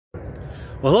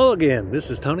Well, hello again. This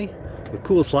is Tony with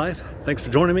Coolest Life. Thanks for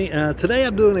joining me. Today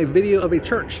I'm doing a video of a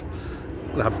church.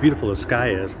 Look at how beautiful the sky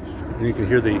is. And you can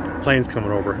hear the planes coming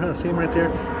over. See him right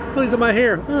there? Oh, he's in my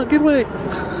hair. Oh, get away.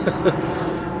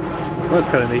 Well, that's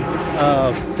kind of neat.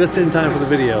 Just in time for the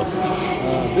video.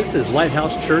 This is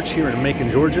Lighthouse Church here in Macon,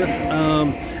 Georgia.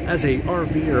 As a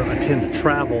RVer, I tend to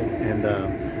travel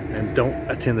and don't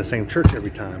attend the same church every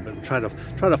time, but try to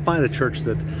find a church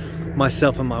that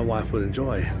myself and my wife would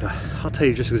enjoy. And I'll tell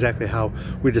you just exactly how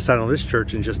we decided on this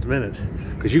church in just a minute,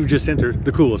 because you've just entered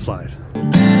the Coolest Life.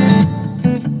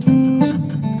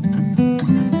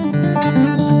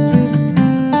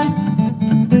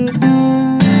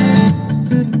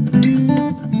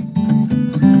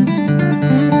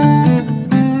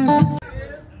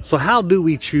 So how do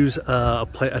we choose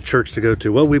a church to go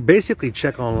to? Well, we basically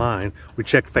check online, we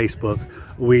check Facebook,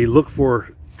 we look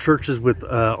for churches with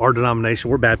our denomination.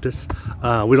 We're Baptists.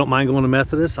 We don't mind going to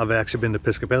Methodists. I've actually been to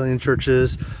Episcopalian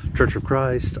churches, Church of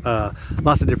Christ,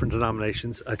 lots of different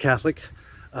denominations, Catholic,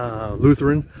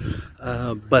 Lutheran,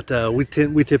 but we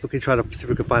typically try to see if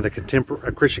we can find a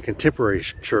Christian contemporary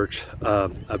church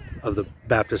of the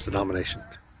Baptist denomination.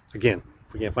 Again,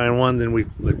 if we can't find one, then we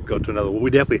go to another. We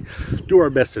definitely do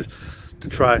our best to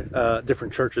try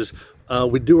different churches.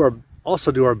 We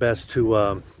also do our best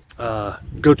to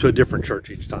go to a different church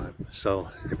each time. So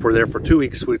if we're there for 2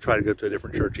 weeks, we try to go to a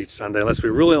different church each Sunday, unless we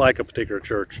really like a particular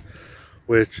church,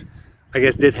 which I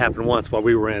guess did happen once while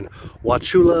we were in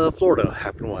Wauchula, Florida.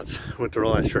 Happened once. Went to a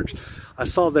really nice church. I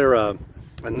saw their a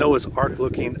Noah's Ark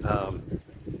looking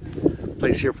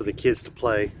place here for the kids to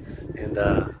play, and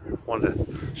wanted to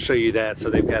show you that.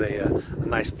 So they've got a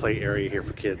nice play area here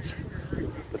for kids.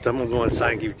 But I'm gonna go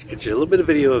inside and get you a little bit of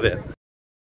video of it.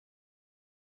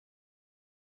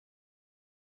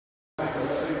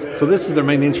 So this is their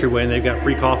main entryway, and they've got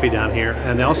free coffee down here,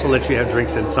 and they also let you have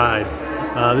drinks inside.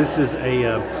 This is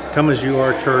a come as you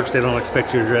are church. They don't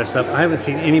expect you to dress up. I haven't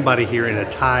seen anybody here in a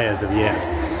tie as of yet.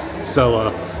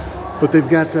 So, but they've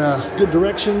got good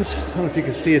directions. I don't know if you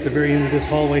can see at the very end of this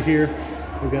hallway here.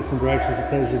 We've got some directions that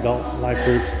tells you adult life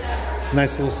groups.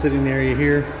 Nice little sitting area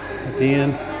here at the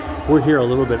end. We're here a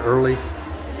little bit early,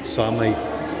 so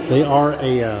they are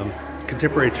a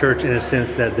contemporary church in a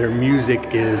sense that their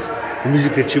music is the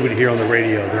music that you would hear on the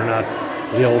radio. They're not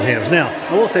the old hymns. Now,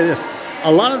 I will say this.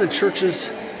 A lot of the churches,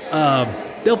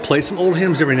 they'll play some old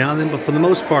hymns every now and then, but for the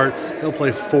most part, they'll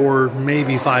play 4,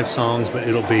 maybe 5 songs, but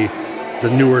it'll be the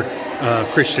newer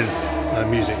Christian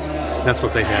music. That's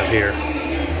what they have here.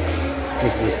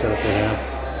 This is the setup they have.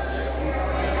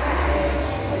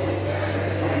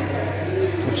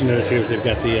 What you notice here is they've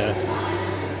got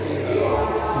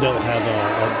they'll have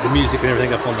the music and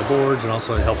everything up on the boards, and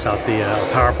also it helps out the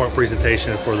PowerPoint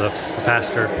presentation for the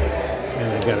pastor.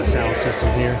 And they've got a sound system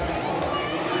here.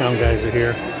 Sound guys are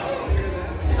here.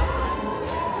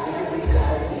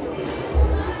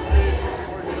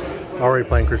 Already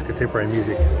playing Christian contemporary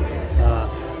music.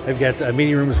 They've got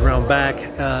meeting rooms around back.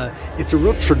 It's a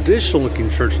real traditional looking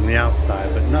church on the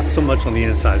outside, but not so much on the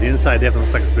inside. The inside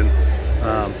definitely looks like it's been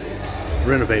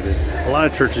renovated. A lot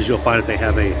of churches you'll find if they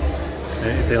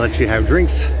let you have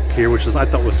drinks here, which I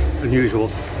thought was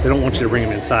unusual. They don't want you to bring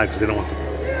them inside because they don't want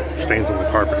the stains on the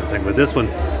carpet and thing. But this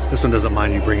one doesn't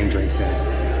mind you bringing drinks in.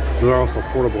 There are also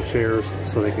portable chairs,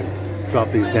 so they can drop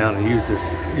these down and use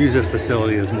this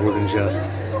facility as more than just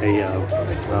a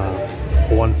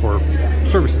one for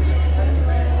services.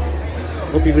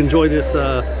 Hope you've enjoyed this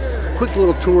quick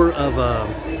little tour of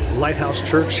Lighthouse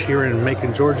Church here in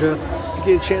Macon, Georgia. If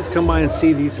you get a chance, come by and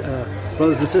see these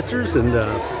brothers and sisters and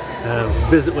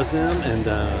visit with them. And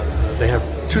they have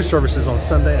 2 services on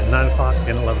Sunday at 9 o'clock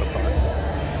and 11 o'clock.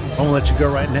 I'm gonna let you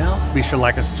go right now. Be sure to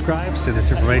like and subscribe. Send this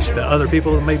information to other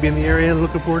people that may be in the area and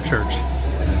looking for a church,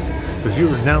 because you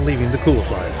are now leaving the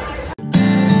Coolest Life.